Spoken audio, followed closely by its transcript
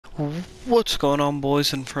What's going on,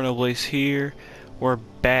 boys? Inferno Blaze here. We're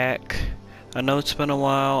back. I know it's been a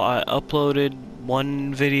while. I uploaded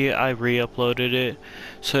one video, I re-uploaded it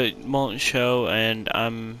so it won't show, and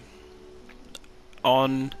I'm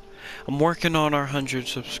working on our 100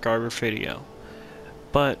 subscriber video.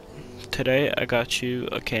 But today I got you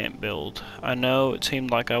a camp build. I know it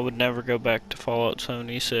seemed like I would never go back to Fallout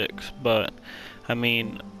 76, but I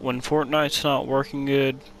mean, when Fortnite's not working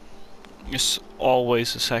good, it's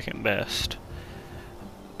always the second best.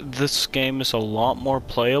 This game is a lot more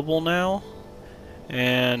playable now,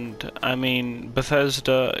 and I mean,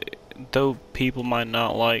 Bethesda, though people might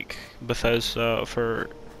not like Bethesda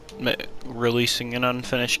for releasing an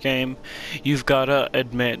unfinished game, you've gotta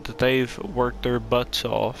admit that they've worked their butts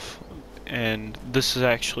off, and this is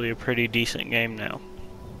actually a pretty decent game now.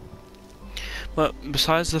 But that's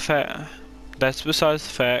besides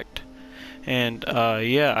the fact. And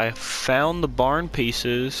yeah, I found the barn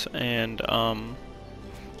pieces, and I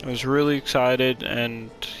was really excited, and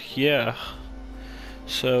yeah.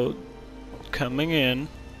 So coming in,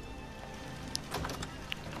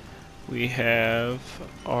 we have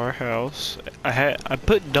our house. I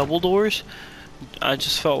put double doors. I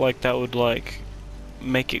just felt like that would like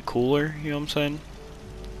make it cooler, you know what I'm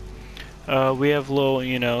saying? We have a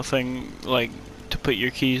little, thing like to put your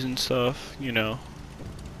keys and stuff, we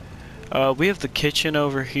have the kitchen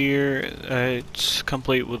over here. It's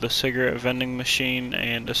complete with a cigarette vending machine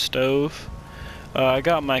and a stove. I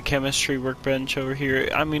got my chemistry workbench over here.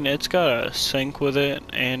 I mean, it's got a sink with it,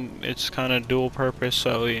 and it's kind of dual purpose,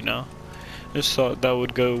 so, just thought that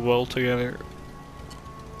would go well together.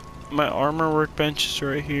 My armor workbench is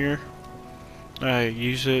right here. I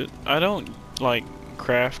use it. I don't, like,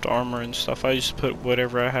 craft armor and stuff. I just put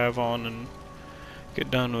whatever I have on and get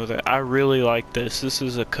done with it. I really like this. This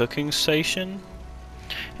is a cooking station,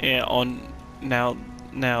 and now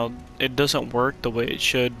it doesn't work the way it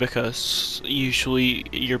should because usually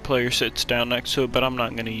your player sits down next to it, but I'm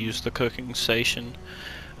not going to use the cooking station.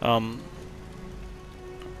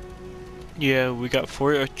 Yeah, we got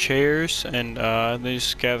 4 chairs, and they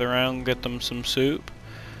just gather around and get them some soup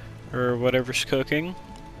or whatever's cooking.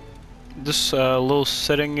 This little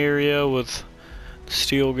sitting area with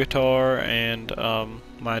steel guitar and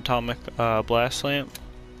my atomic blast lamp.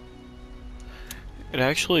 It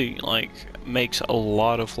actually like makes a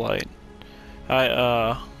lot of light.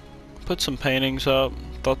 I put some paintings up,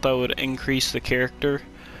 thought that would increase the character.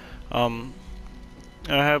 I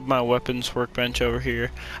have my weapons workbench over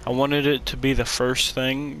here. I wanted it to be the first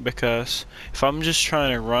thing because if I'm just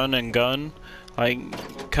trying to run and gun,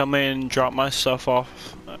 like come in, drop my stuff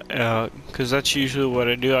off, because that's usually what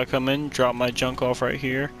I do. I come in, drop my junk off right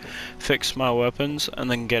here, fix my weapons, and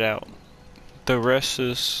then get out. The rest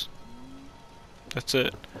that's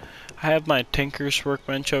it. I have my Tinker's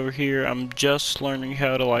workbench over here. I'm just learning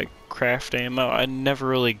how to like craft ammo. I never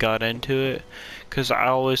really got into it because I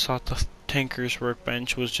always thought the Tinker's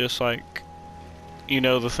workbench was just like,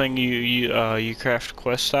 the thing you craft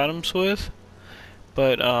quest items with,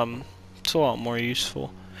 but it's a lot more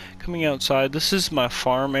useful. Coming outside, this is my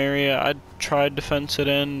farm area. I tried to fence it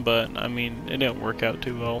in, but I mean, it didn't work out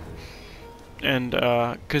too well. And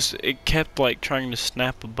cause it kept like trying to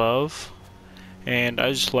snap above, and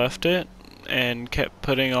I just left it and kept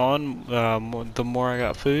putting on the more I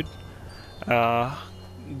got food.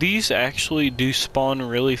 These actually do spawn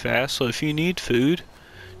really fast, so if you need food,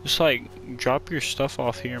 just like drop your stuff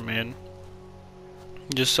off here, man.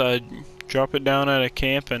 Just drop it down at a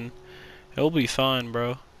camp and it'll be fine,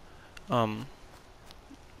 bro. And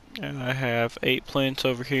I have 8 plants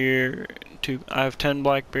over here. I have 10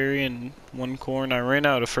 blackberry and 1 corn. I ran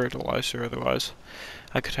out of fertilizer, otherwise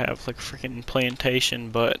I could have like a freaking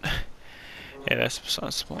plantation, but yeah, that's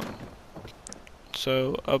besides the point.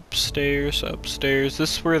 So upstairs, this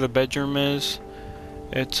is where the bedroom is.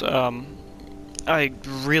 It's I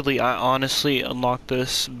honestly unlocked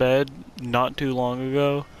this bed not too long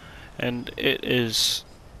ago, and it is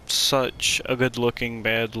such a good looking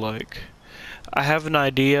bed. Like, I have an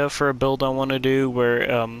idea for a build I want to do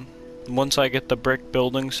where once I get the brick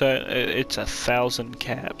building set, it's 1,000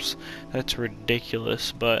 caps. That's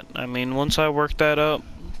ridiculous, but I mean, once I work that up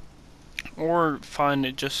or find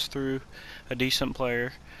it just through a decent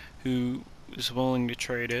player who is willing to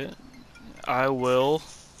trade it, I'll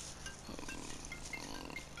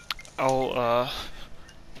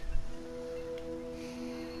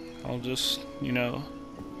just,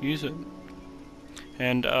 use it.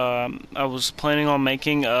 And I was planning on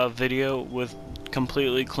making a video with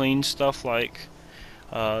completely clean stuff, like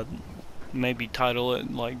maybe title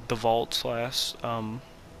it like the vault slash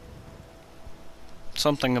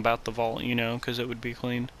something about the vault, you know, because it would be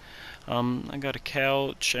clean. I got a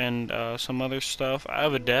couch and some other stuff. I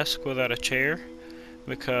have a desk without a chair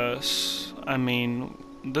because, I mean,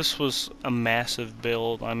 this was a massive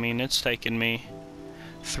build. I mean, it's taken me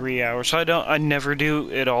 3 hours. I never do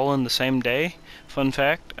it all in the same day. Fun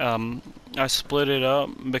fact, I split it up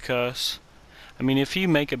because, I mean, if you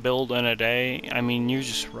make a build in a day, I mean, you're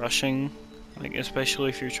just rushing, like, especially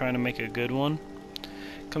if you're trying to make a good one.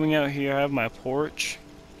 Coming out here, I have my porch,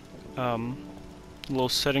 little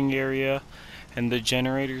sitting area, and the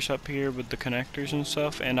generators up here with the connectors and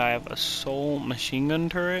stuff, and I have a soul machine gun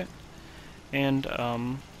turret, and,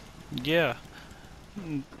 yeah.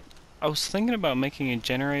 I was thinking about making a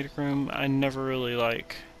generator room. I never really,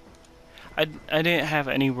 like, I didn't have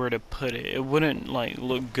anywhere to put it. It wouldn't, like,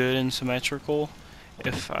 look good and symmetrical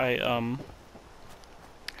if I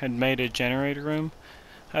had made a generator room.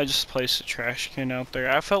 I just placed a trash can out there.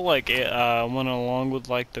 I felt like it went along with,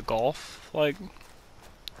 like, the golf, like,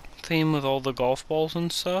 theme with all the golf balls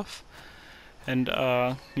and stuff. And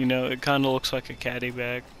you know, it kind of looks like a caddy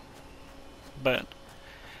bag. But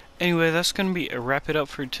anyway, that's gonna be a wrap it up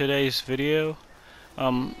for today's video.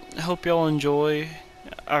 I hope y'all enjoy.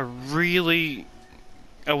 I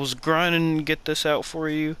was grinding to get this out for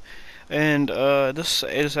you, and this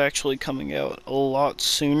is actually coming out a lot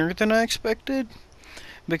sooner than I expected,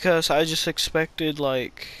 because I just expected,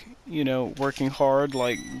 like, you know, working hard,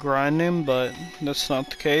 like grinding, but that's not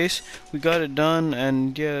the case. We got it done,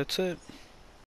 and yeah, that's it.